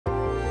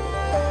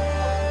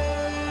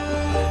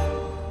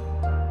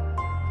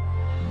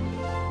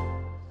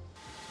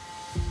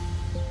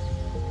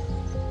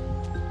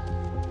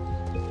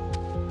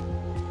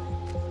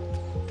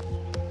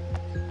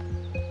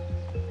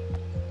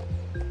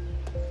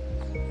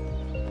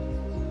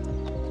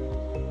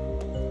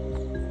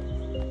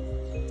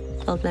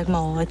Felt like my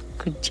heart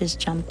could just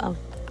jump out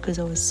because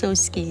I was so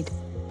scared.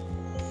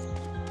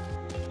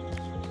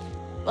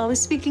 I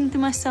was speaking to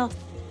myself,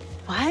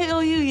 why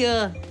are you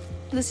here?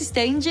 This is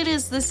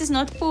dangerous. This is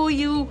not for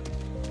you.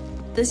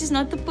 This is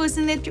not the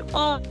person that you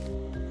are.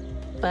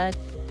 But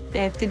I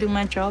have to do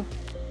my job.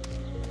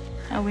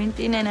 I went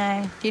in and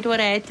I did what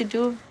I had to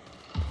do.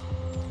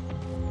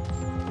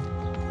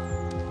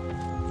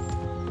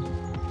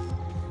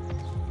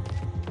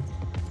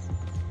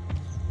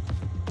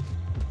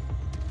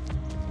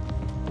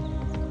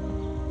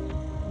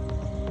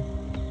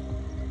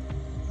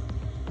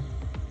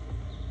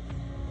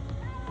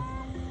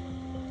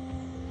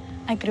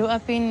 I grew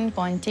up in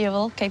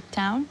Pontyville, Cape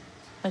Town.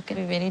 It can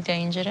be very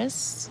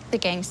dangerous. The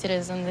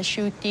gangsters and the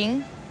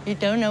shooting, you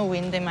don't know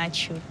when they might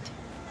shoot.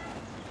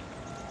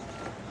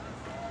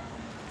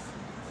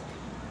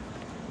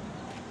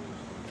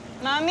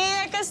 Mami,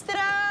 ek is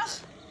terug.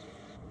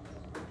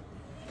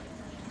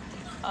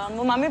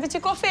 Moet mami 'n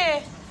bietjie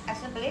koffie?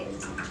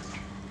 Alsjeblieft.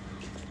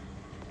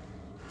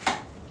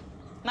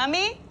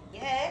 Mami?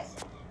 Yes.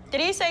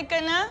 3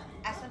 seconds.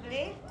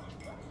 Alsjeblieft.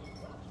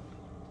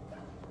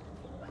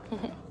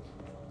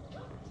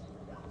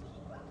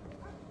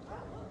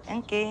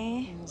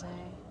 Dankie.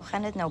 Hoe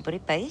gaan dit nou by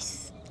die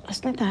huis? As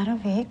net daar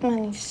 'n week,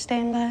 man, die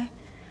standby.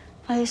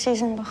 Hy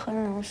season begin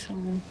nou so.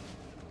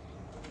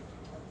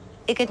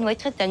 Ek het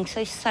nooit gedink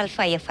sy sal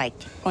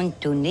firefight kon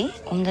doen nie,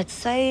 omdat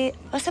sy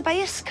was 'n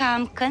baie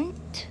skaam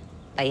kind,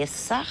 baie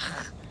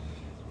sag,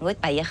 nooit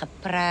baie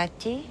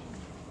gepraat nie.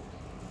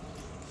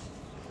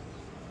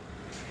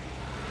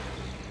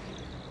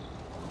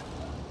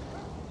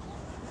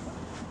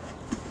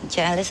 Het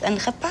jy alles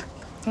ingepak?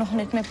 Nog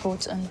net my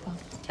pots inpak.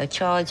 Jou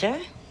charger?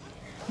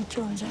 Die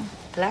charger.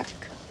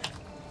 Plak.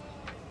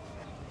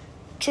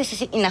 Ek sê sy is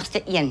die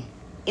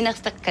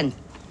enigste kind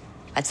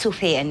wat so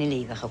ver in die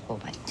lewe gekom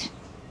het.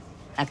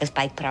 Ek is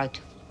baie proud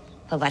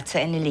vir wat sy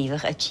in die lewe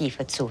geachieve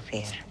het so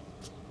ver.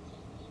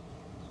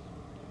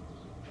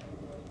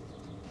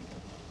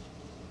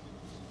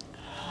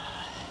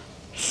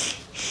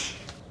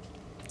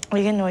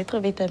 Ik heb nooit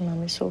geweten dat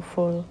mama zo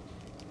vol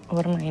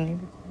over mij nie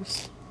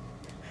was.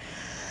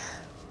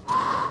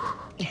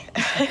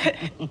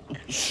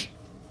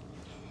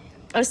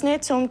 It's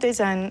net soms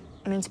aan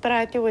mensen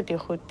praten oor die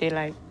goed,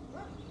 like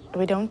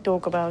we don't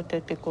talk about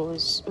it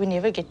because we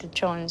never get the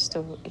chance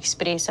to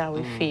express how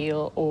we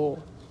feel or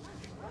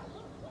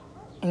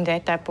in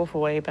that type of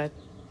way. But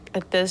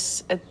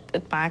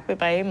it maakt me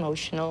baie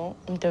emotional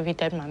om te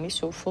weten dat mama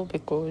zo voel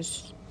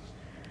because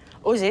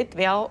ons het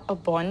wel 'n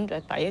bond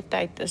wat baie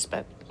tyd is,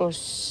 maar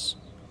ons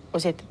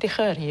het dit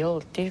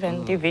gereeld,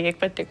 want die werk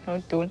wat ek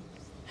nou doen.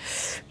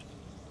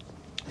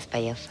 Is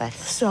baie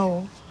vas.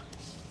 So,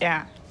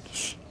 ja.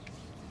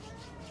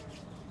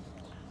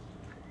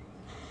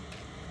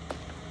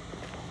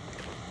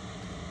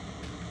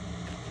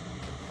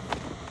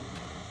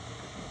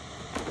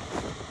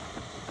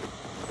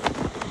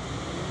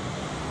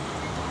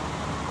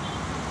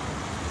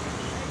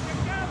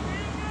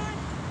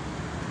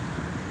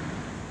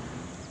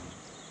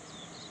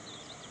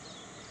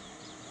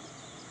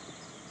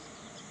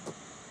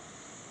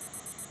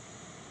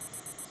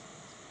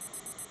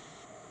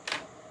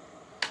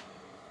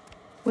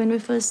 When we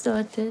first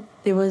started,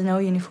 there was no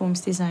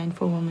uniforms designed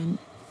for women.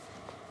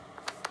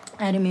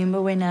 I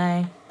remember when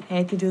I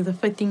had to do the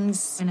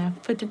fittings, when I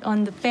fitted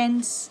on the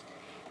pants,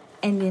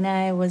 and then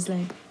I was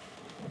like,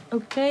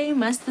 okay,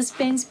 must this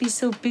pants be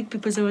so big?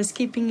 Because I was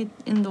keeping it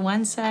in the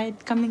one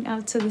side coming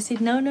out. So they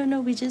said, no,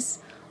 we're just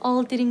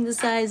altering the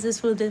sizes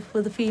for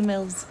the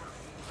females.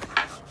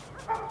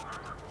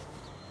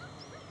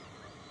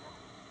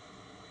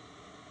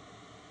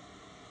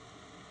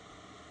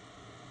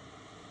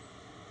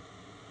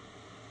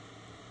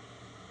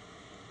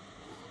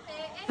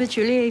 The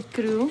Juliet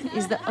Crew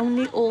is the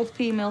only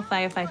all-female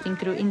firefighting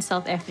crew in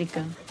South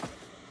Africa.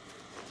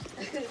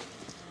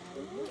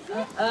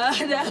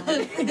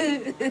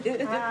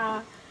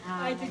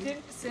 I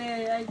didn't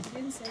say.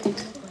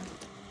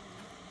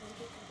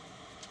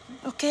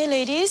 Okay,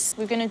 ladies,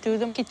 we're gonna do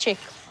the check.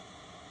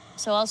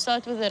 So I'll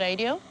start with the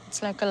radio.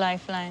 It's like a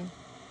lifeline.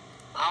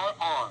 Power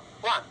on.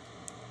 1.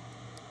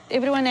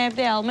 Everyone have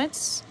their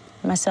helmets.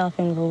 Myself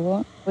and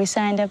Vuvo, we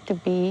signed up to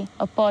be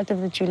a part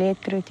of the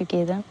Juliet Crew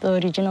together, the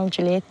original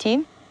Juliet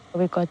team.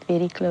 We got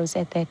very close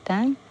at that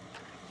time.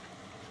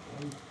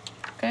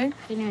 Okay.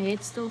 Can your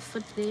head still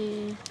fit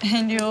there?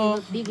 And your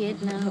Big head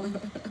now.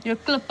 your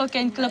clipper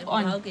can clip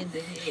on. How can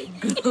the head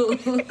go?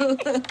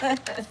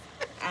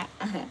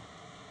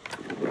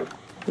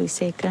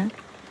 Luseka,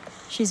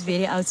 she's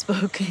very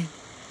outspoken.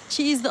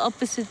 She is the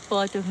opposite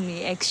part of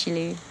me,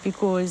 actually,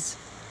 because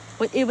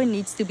whatever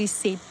needs to be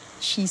said,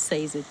 she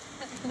says it.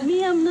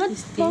 Me, I'm not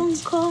Hong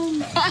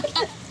Kong.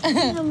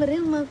 I'm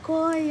real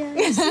Makoya.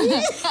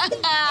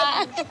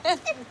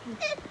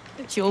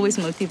 She always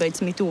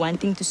motivates me to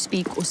wanting to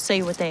speak or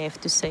say what I have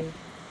to say.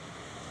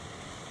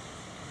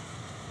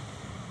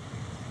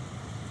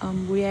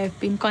 We have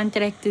been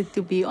contracted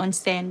to be on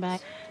standby,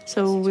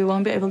 so we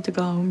won't be able to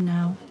go home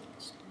now.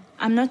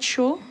 I'm not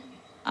sure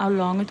how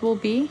long it will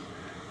be,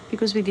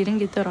 because we didn't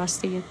get the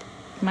roster yet.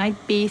 Might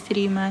be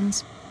 3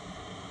 months.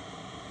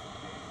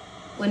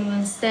 When we're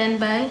on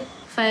standby,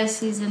 fire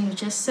season, we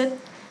just sit,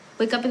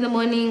 wake up in the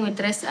morning, we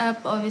dress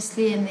up,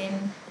 obviously, and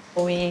then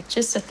We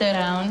just sit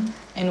around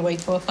and wait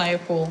for a fire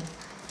call.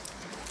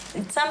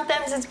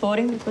 Sometimes it's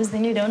boring because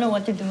then you don't know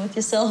what to do with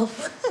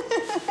yourself.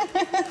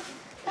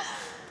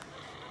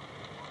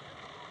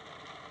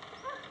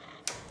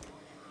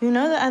 You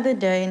know, the other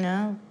day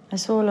now, I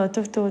saw a lot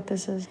of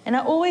tortoises. And I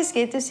always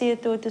get to see a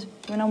tortoise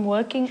when I'm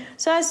working.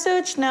 So I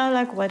searched now,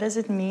 like, what does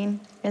it mean?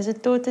 As a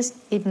tortoise,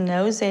 it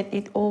knows that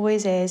it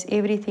always has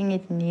everything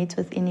it needs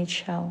within its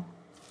shell.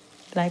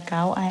 Like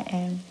how I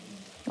am,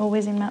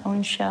 always in my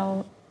own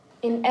shell.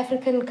 in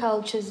African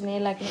cultures,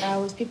 like in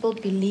ours, people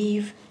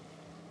believe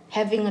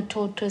having a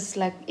tortoise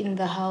like in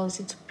the house,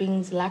 it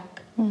brings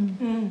luck.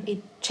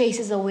 It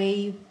chases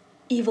away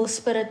evil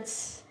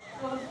spirits.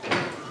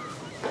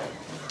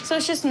 So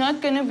she's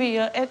not going to be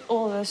here at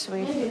all this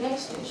week. Maybe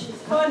next week she's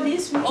Or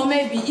this week. Or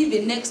maybe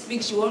even next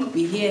week she won't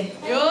be here.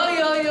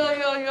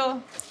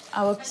 Yo.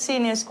 Our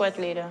senior squad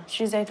leader,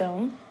 she's at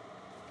home.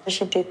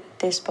 She did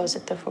test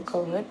positive for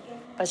COVID,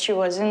 but she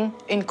wasn't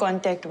in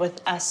contact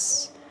with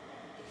us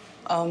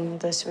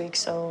this week.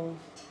 So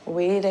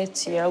we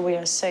that's here, we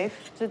are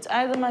safe. So it's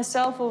either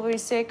myself or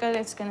Riseka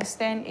that's going to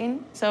stand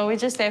in. So we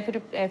just have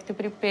to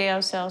prepare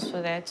ourselves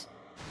for that.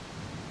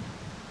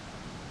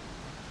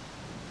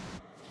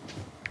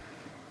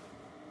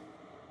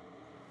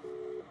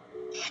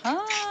 Hi.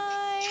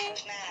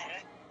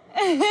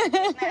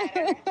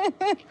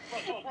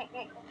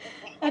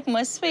 I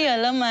miss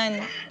Fiala,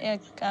 man.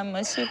 I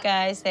miss you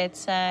guys that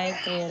side,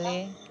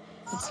 really.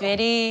 It's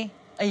very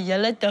a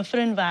yellow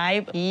different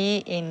vibe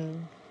hier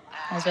in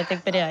as wat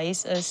ek by die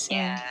huis is.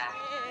 Ja.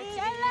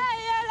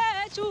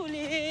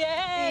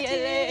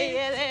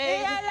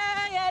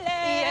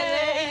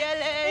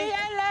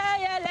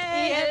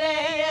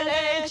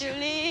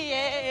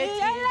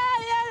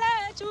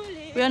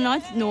 We are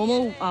not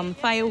normal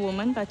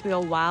firewoman, but we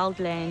are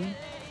wildland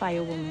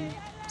firewoman.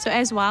 So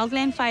as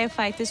wildland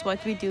firefighters,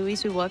 what we do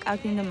is we work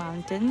out in the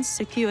mountains,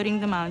 securing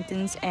the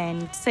mountains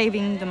and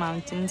saving the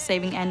mountains,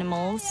 saving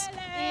animals.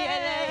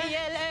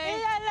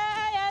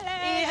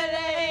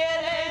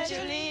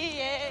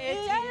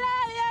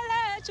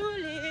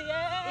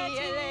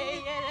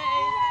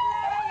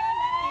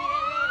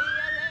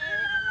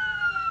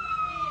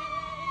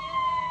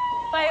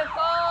 Fire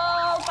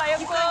call, fire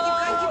call.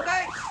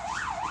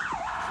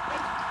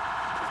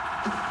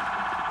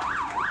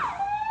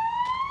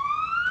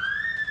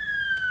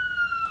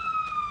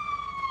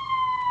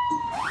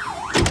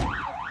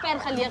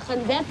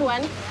 That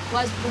one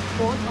was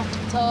before.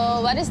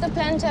 So what is the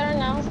plan, Tarren,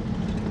 now?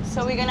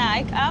 So we're gonna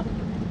hike up.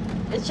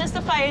 It's just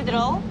a fire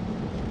drill.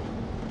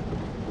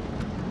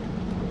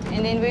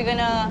 And then we're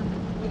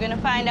gonna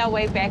find our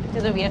way back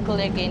to the vehicle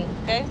again,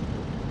 okay?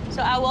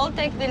 So I will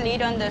take the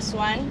lead on this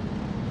one.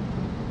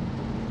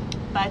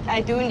 But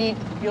I do need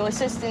your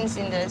assistance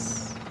in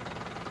this.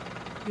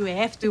 You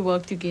have to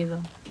work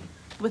together.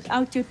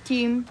 Without your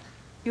team,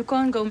 you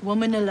can't go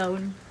woman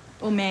alone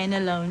or man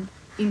alone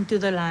into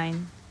the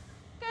line.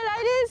 Okay,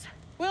 ladies,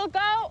 we'll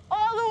go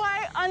all the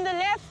way on the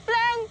left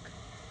flank.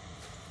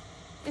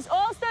 Is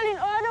all still in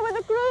order with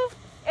the crew?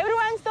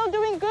 Everyone still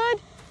doing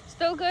good?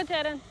 Still good,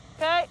 Tarren.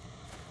 Okay.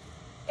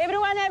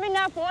 Everyone have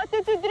enough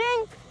water to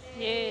drink?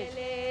 Yes.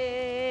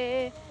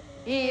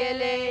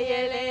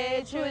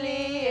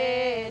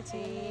 Juliet.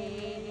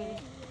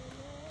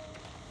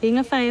 Being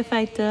a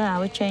firefighter,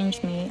 how it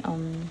changed me.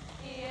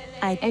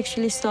 I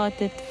actually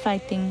started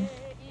fighting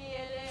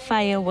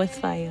fire with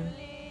fire.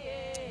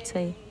 I'd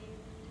say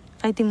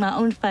fighting my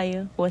own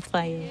fire with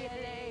fire.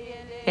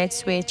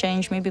 That's where it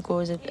changed me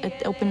because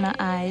it opened my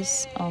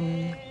eyes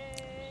and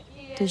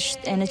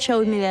it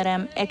showed me that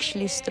I'm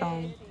actually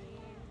strong.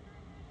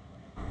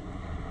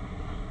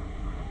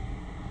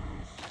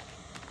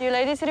 You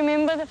ladies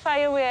remember the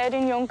fire we had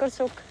in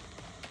Jonkershoek?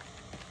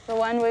 The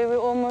one where we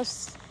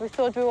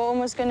thought we were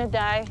almost gonna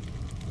die.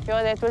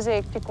 Yeah, that was a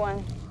hectic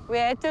one. We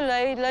had to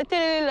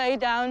literally lay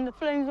down, the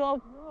flames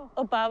were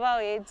above our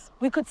heads.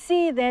 We could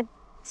see that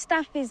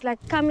stuff is like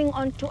coming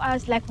onto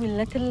us, like we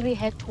literally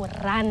had to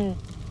run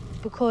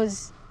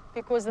because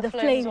the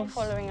flames were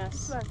following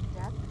us.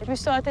 We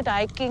started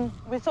hiking.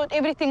 We thought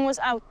everything was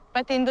out,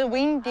 but then the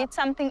wind did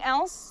something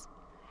else,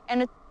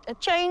 and it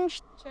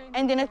changed,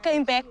 and then it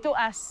came back to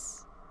us.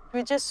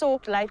 We just saw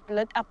light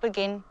lit up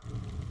again.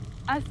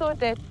 I thought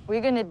that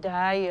we're gonna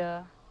die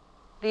here.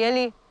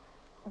 Really,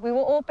 we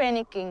were all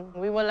panicking.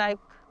 We were like,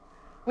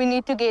 we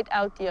need to get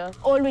out here.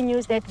 all we knew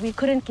is that we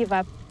couldn't give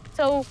up.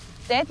 So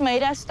that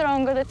made us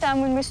stronger the time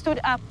when we stood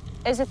up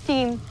as a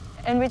team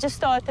and we just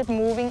started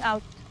moving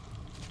out.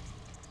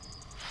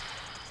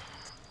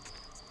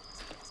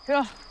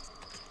 Yeah.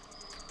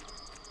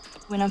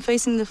 When I'm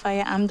facing the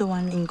fire, I'm the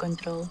one in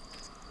control.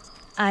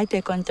 I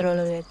take control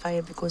of that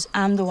fire because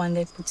I'm the one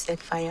that puts that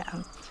fire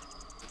out.